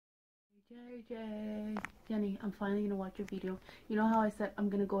JJ, Jenny, I'm finally gonna watch your video. You know how I said I'm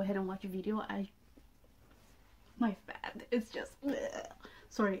gonna go ahead and watch a video? My bad. It's just bleh.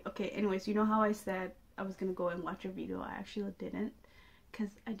 Sorry. Okay, anyways, you know how I said I was gonna go and watch a video? I actually didn't because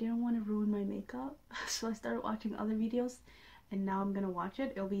I didn't want to ruin my makeup. So I started watching other videos and now I'm gonna watch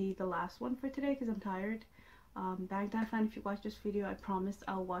it. It'll be the last one for today because I'm tired. Baghdad fan, if you watch this video, I promise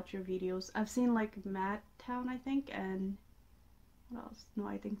I'll watch your videos. I've seen like Matt Town, I think, and what else? No,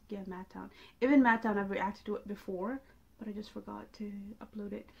 I think, yeah, Matt Town. Even Matt Town, I've reacted to it before, but I just forgot to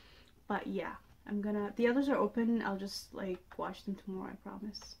upload it. But yeah, the others are open. I'll just like watch them tomorrow, I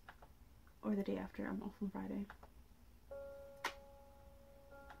promise. Or the day after. I'm off on Friday.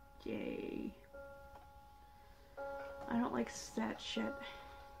 Yay. I don't like that shit.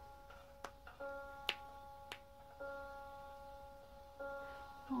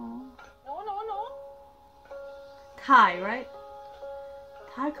 Oh. No. Thai, right?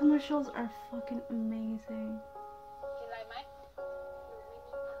 Thai commercials are fucking amazing. กินอะไรไหม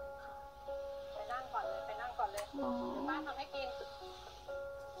ไปนั่งก่อนเลยเดี๋ยวป้าทำให้กิน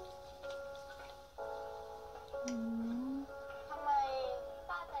ทำไม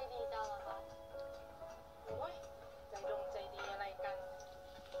ป้าใจดีจังอะคะโอ้ยใจดีอะไรกัน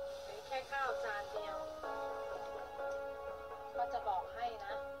ซื้อแค่ข้าวจานเดียวก็จะบอกให้น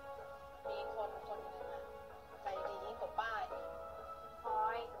ะมีคนหนึ่งอะใจดียิ่งกว่าป้าอีกพลอ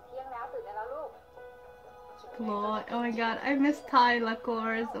ยเที่ยงแล้วตื่นได้แล้วลูก Lord, oh my god, I miss Thai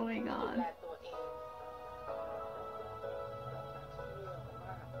liqueurs, oh my god.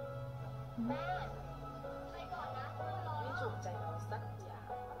 แม่ไปก่อนนะไม่ถูกใจเราสักอย่าง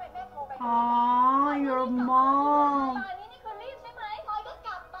ทำไมแม่โทรไป Aww, your mom. นี่คือรีบใช่ไหมพลอยก็ก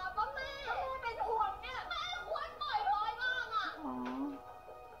ลับมาป้าแม่เป็นห่วงเนี่ยแม่ควรปล่อยพลอยบ้างอ่ะ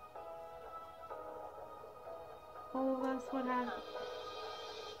Oh, that's what happened.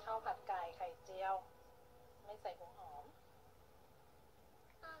 ข้าวผัดไก่ไข่เจียวไม่ใส่หัวหอม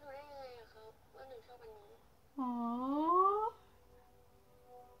ป้ารู้ได้ยังไงอะครับว่าหนูชอบอันนี้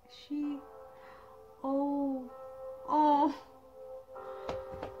Aww. Oh.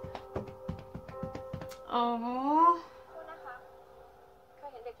 โทษนะคะเคย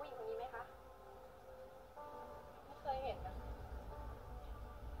เห็นเด็กผู้หญิงคนนี้ไหมคะไม่เคยเห็นนะ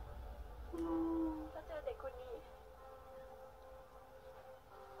ถ้าเจอเด็กคนนี้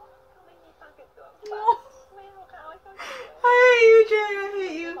ก็ไม่มีทางติดตัวไม่เอาเขาให้เขาเจอ I hate you, Jay. I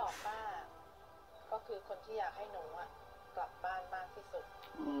hate you. บอกป้าก็คือคนที่อยากให้หนูอะกลับบ้านมากที่สุด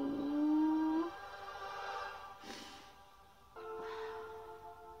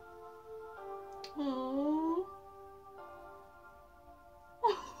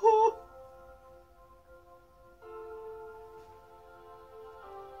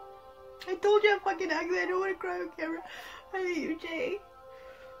I told you I'm fucking ugly. I don't want to cry on camera. I hate you, Jay.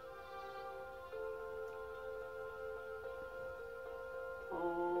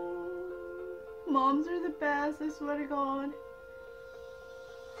 Oh, moms are the best. I swear to God.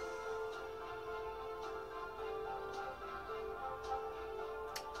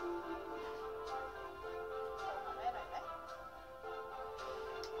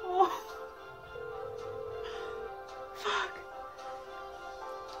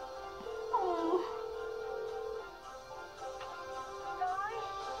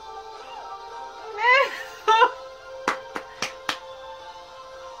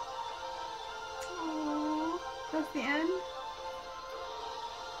 That's the end.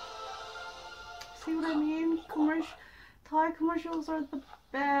 See what I mean? Thai commercials are the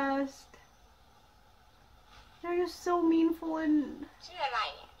best. They're just so meaningful and ชื่ออะไร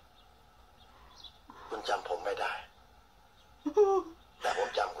คุณจำผมไม่ได้แต่ผม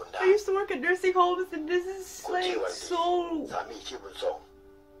จำคุณได้ I used to work at nursing homes and this is like so สามีชื่อบุญทรง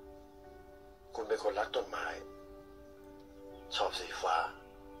คุณเป็นคนรักต้นไม้ชอบสีฟ้า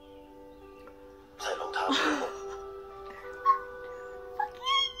ใส่รองเท้าสีม่วง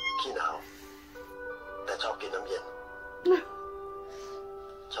ขี้หนาวแต่ชอบกินน้ำเย็น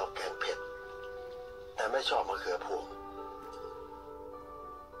ชอบแกงเผ็ดแต่ไม่ชอบมะเขือพวง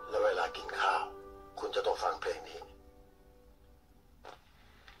แล้วเวลากินข้าวคุณจะต้องฟังเพลงนี้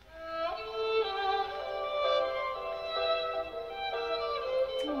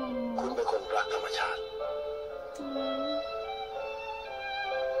คุณเป็นคนรักธรรมชาติ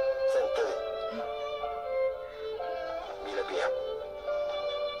เส้นตื้นมีระเบียบ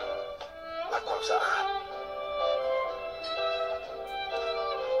รักความสะอาด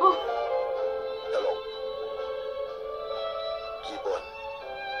ตลกขี้บ่น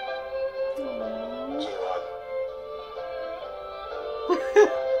ขี้งอน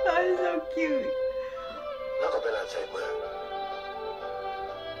That is so cute. แล้วก็เป็นอันใช้มือ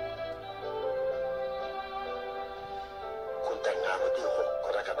านวันที่6 ก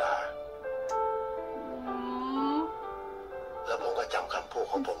รกฎาคม แล้วผมก็จำคำพูด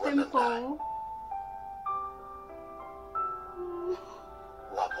ของผมวันนั้นได้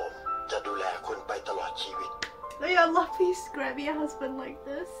ว่าผมจะดูแลคุณไปตลอดชีวิต Yalla, please grab your husband like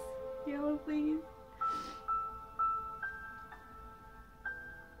this. Yalla, please.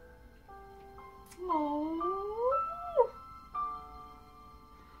 Oh.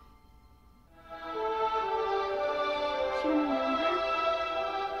 She remember?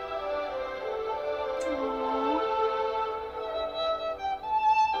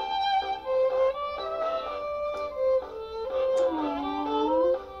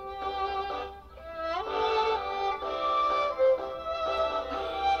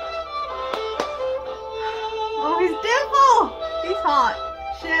 Oh, he's dimple! He's hot.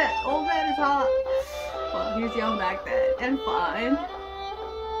 Shit, old man is hot. Well, he was young back then and fine.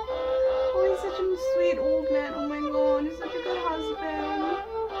 Oh, he's such a sweet old man. Oh my god, he's such a good husband.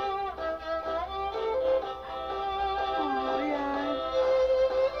 Oh, yeah.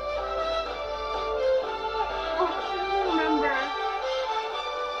 Oh, I don't remember.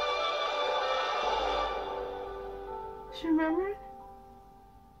 She remember?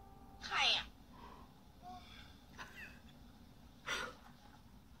 ใครอ่ะ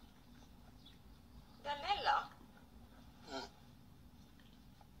เดินเล่นเหรอ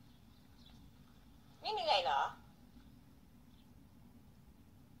นี่เหนื่อยเหรอ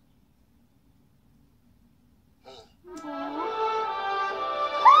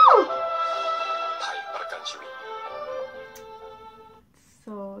ไทยประกันชีวิต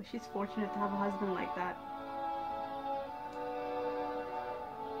So she's fortunate to have a husband like that.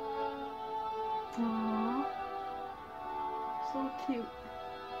 Aww. So cute.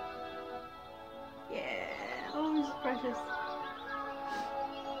 Yeah. Oh, he's precious.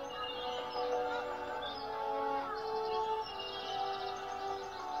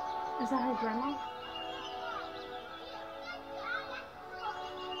 Is that her grandma?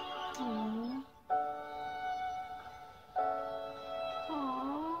 Aww.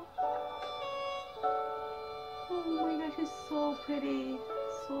 Aww. Oh my gosh, she's so pretty.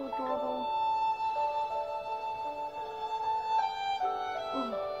 So adorable.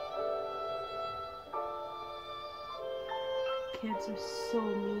 Oh. Kids are so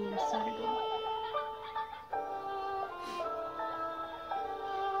mean, I swear to God.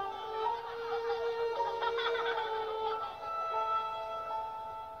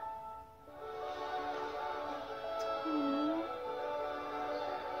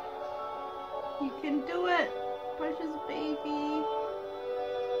 You can do it, precious baby.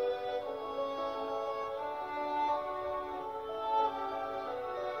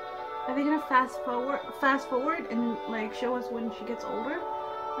 Are they gonna fast forward and like show us when she gets older?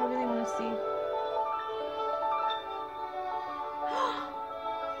 I really want to see.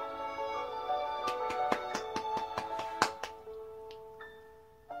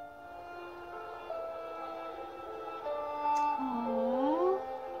 Aww.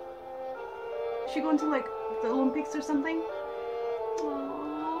 Is she going to like the Olympics or something?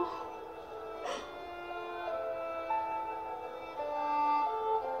 Aww.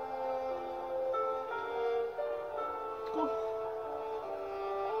 Oh.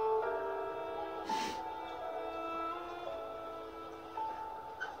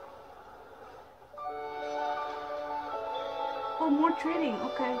 Oh, more training.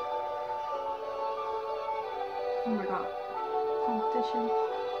 Okay. Oh my god. Competition.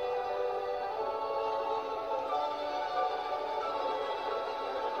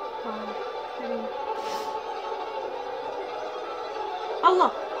 Wow. Training.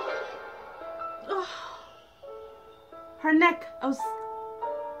 Allah. Ugh. Her neck.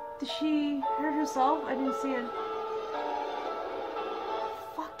 Did she hurt herself? I didn't see it.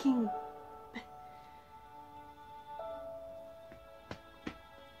 Fucking.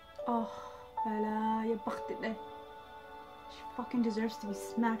 Oh, Bella, you baked it. She fucking deserves to be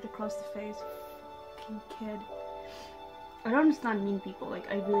smacked across the face. Fucking kid. I don't understand mean people. Like,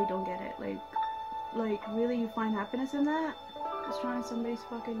 I really don't get it. Like, really, you find happiness in that? Destroying somebody's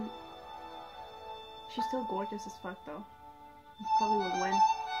fucking. She's still gorgeous as fuck, though. Probably would win.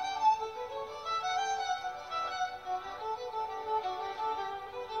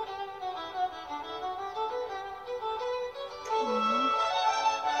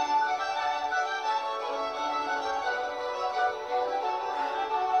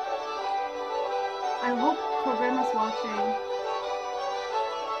 I hope Programa's watching.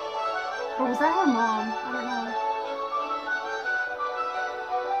 Or was that her mom? I don't know.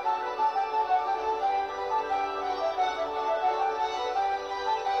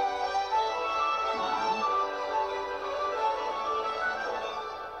 Wow.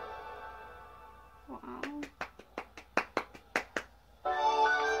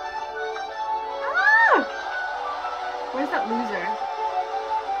 Where's that loser?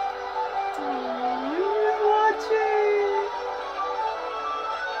 Oh, he's watching.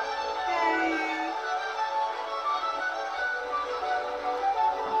 Hey.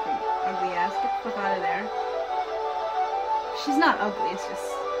 Fucking ugly ass. Get the fuck out of there. She's not ugly, it's just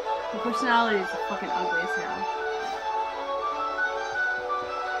her personality is fucking ugly as hell.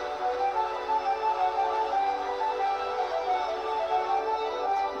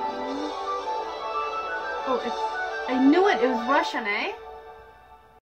 Oh, I knew it! It was Russian, eh?